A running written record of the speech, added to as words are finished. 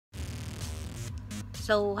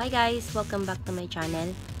So, hi guys! Welcome back to my channel.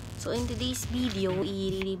 So, in today's video,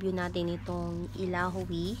 i-review natin itong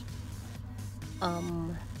Ilahui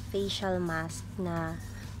facial mask na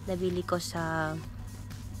nabili ko sa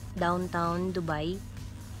downtown Dubai.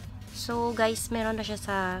 So, guys, meron na siya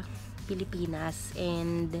sa Pilipinas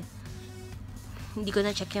and hindi ko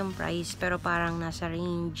na check yung price pero parang nasa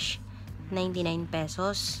range 99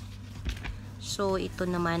 pesos. So, ito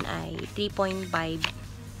naman ay 3.5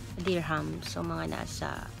 dirham. So, mga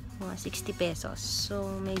nasa 60 pesos.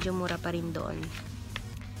 So, medyo mura pa rin doon.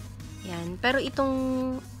 Yan. Pero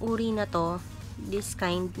itong uri na to, this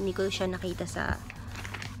kind, hindi ko siya nakita sa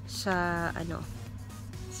ano,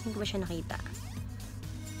 saan ko ba siya nakita?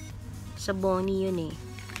 Sa Boni yun eh.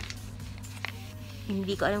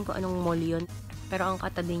 Hindi ko alam kung anong mall yun. Pero ang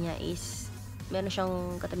katabi niya is, meron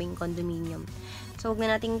siyang katabing condominium. So, huwag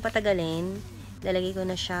na nating patagalin. Lalagay ko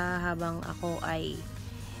na siya habang ako ay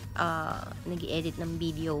nag-i-edit ng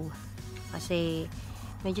video. Kasi,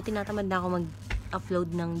 medyo tinatamad na ako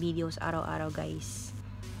mag-upload ng videos araw-araw, guys.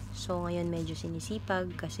 So, ngayon medyo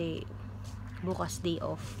sinisipag kasi bukas day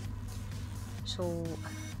off. So,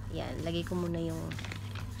 yan. Lagay ko muna yung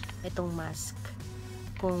itong mask.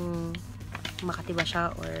 Kung makati ba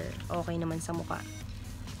siya or okay naman sa mukha.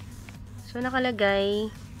 So,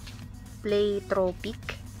 nakalagay Play Tropic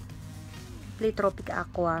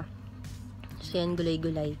Aqua. So, yan,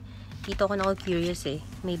 gulay-gulay. Dito ako curious eh.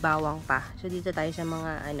 May bawang pa. So, dito tayo sa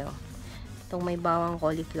mga itong may bawang,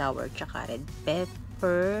 cauliflower, tsaka red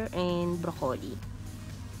pepper, and broccoli.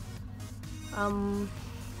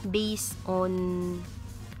 Based on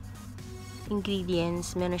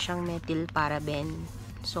ingredients, meron siyang methyl paraben.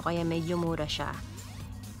 So, kaya medyo mura siya.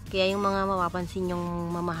 Kaya yung mga mapapansin yung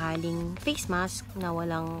mamahaling face mask na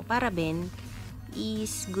walang paraben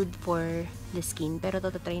is good for the skin. Pero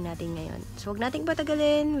try natin ngayon. So, huwag nating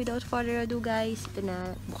patagalin. Without further ado, guys. Ito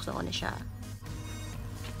na. Buksan ko na siya.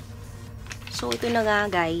 So, ito na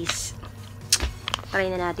nga, guys.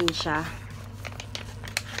 Try na natin siya.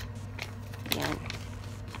 Ayan.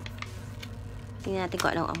 Tingnan natin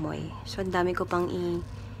kung anong amoy. So, ang dami ko pang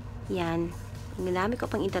yan. Ang dami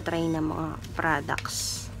ko pang itatry na mga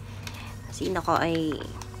products. Kasi ako ay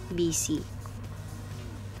busy.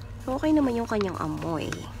 So, okay naman yung kanyang amoy.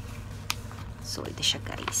 So, ito siya,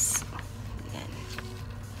 guys. Ayan.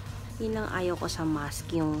 Yun lang ayaw ko sa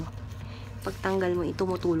mask. Yung pagtanggal mo,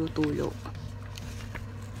 tumutulo-tulo.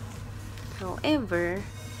 However,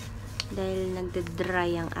 dahil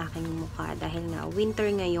nagda-dry ang aking mukha, dahil nga winter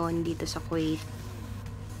ngayon dito sa Kuwait,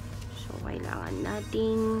 so, kailangan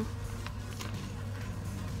nating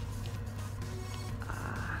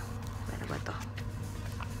para ba to?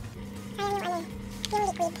 Yung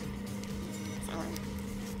liquid. So, ayan.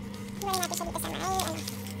 Iwain natin siya dito sa may,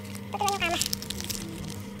 tutulong yung kama.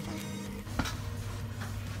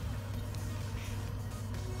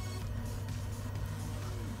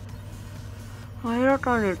 Mahirap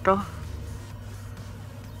na nito.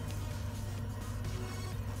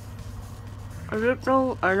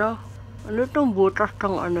 Ano itong butas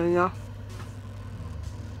ng niya?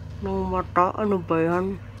 Ng mata? Ano ba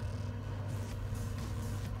yan?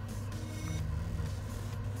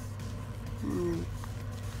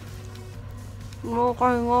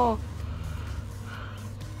 Okay nga.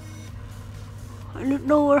 Ano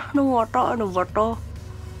na wala ng mata? Ano ba to?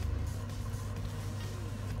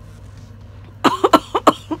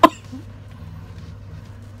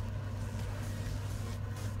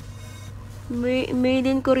 Made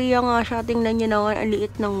in Korea nga siya. Tingnan nyo naman, ang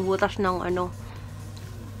liit ng butas ng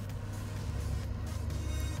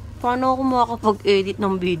Paano ako makakapag-edit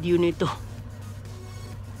ng video nito?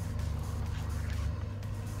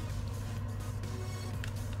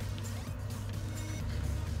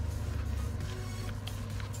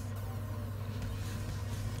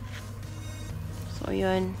 So,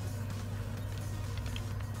 ayan.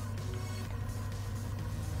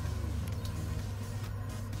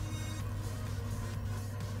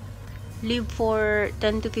 Leave for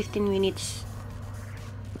 10 to 15 minutes.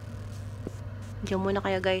 Diyan muna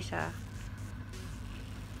kaya, guys, ha.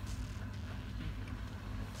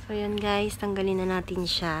 So, ayan, guys. Tanggalin na natin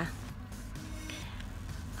siya.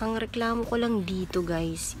 Ang reklamo ko lang dito,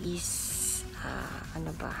 guys, is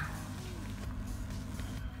ano ba?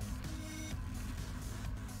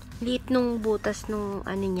 Liit nung butas nung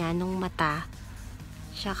niya, nung mata.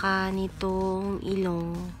 Tsaka nitong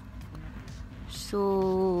ilong. So,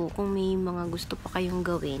 kung may mga gusto pa kayong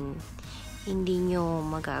gawin, hindi nyo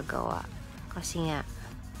magagawa. Kasi nga,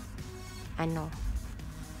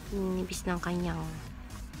 nipis ng kanyang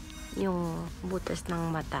yung butas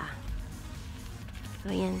ng mata.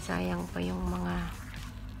 So, yan, sayang pa yung mga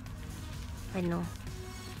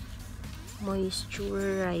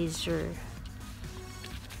moisturizer.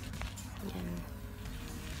 Yan.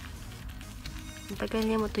 Ang tagal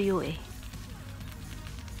niya matuyo eh.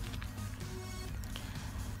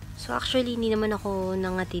 So actually, hindi naman ako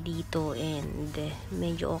nangati dito and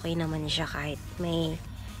medyo okay naman siya kahit may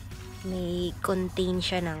contain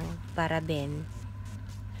siya ng paraben.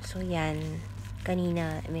 So yan,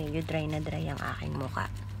 kanina medyo dry na dry ang aking mukha.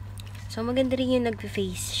 So maganda rin yung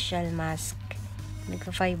nagfa-facial mask,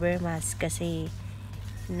 nagfa-fiber mask kasi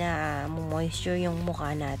na moisture yung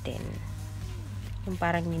mukha natin. Yung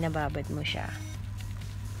parang ninababad mo siya.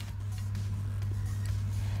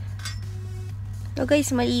 So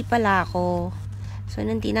guys, mali pala ako. So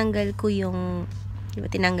nung tinanggal ko yung, di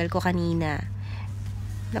ba tinanggal ko kanina,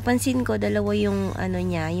 napansin ko dalawa yung ano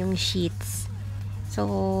niya, yung sheets.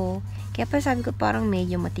 So kaya pa sabi ko parang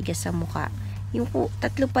medyo matigas sa mukha. Yung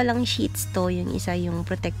tatlo pa lang sheets to, yung isa yung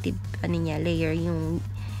protective ano niya, layer, yung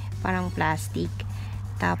parang plastic.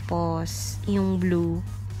 Tapos yung blue.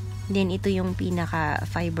 Then ito yung pinaka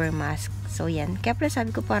fiber mask. So yan. Kaya pala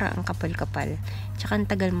sabi ko parang ang kapal-kapal. Tsaka ang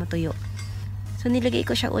tagal mo tuyo. So, nilagay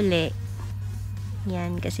ko siya uli.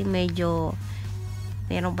 Yan, kasi medyo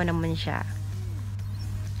meron pa naman siya.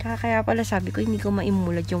 Kaya pala sabi ko, hindi ko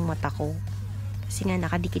maimulat yung mata ko. Kasi nga,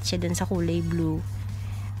 nakadikit siya dun sa kulay blue.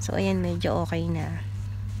 So, ayan, medyo okay na.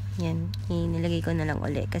 Yan, nilagay ko na lang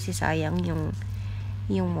uli. Kasi sayang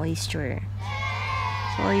yung moisture.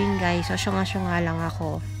 So, ayun guys. So, syunga-syunga lang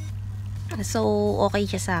ako. So, okay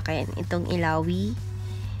siya sa akin. Itong Ilahui.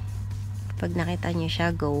 Pag nakita nyo siya,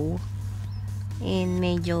 go. And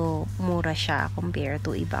medyo mura siya compare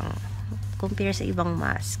sa ibang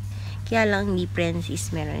mask. Kaya lang difference is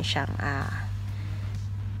meron siyang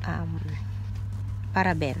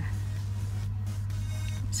paraben.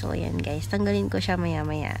 So ayan guys, tanggalin ko siya maya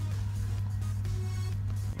maya.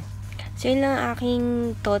 So yun lang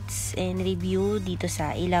aking thoughts and review dito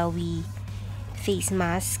sa Ilahui face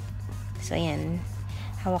mask. So ayan,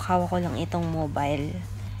 hawak-hawak ko lang itong mobile.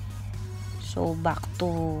 So back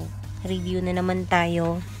to review na naman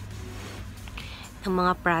tayo ng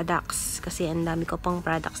mga products kasi ang dami ko pang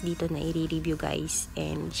products dito na i-review guys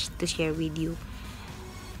and to share with you.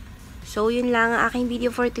 So yun lang ang aking video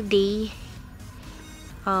for today.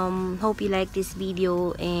 Hope you like this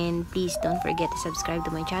video and please don't forget to subscribe to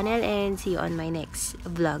my channel and see you on my next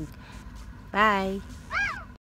vlog. Bye!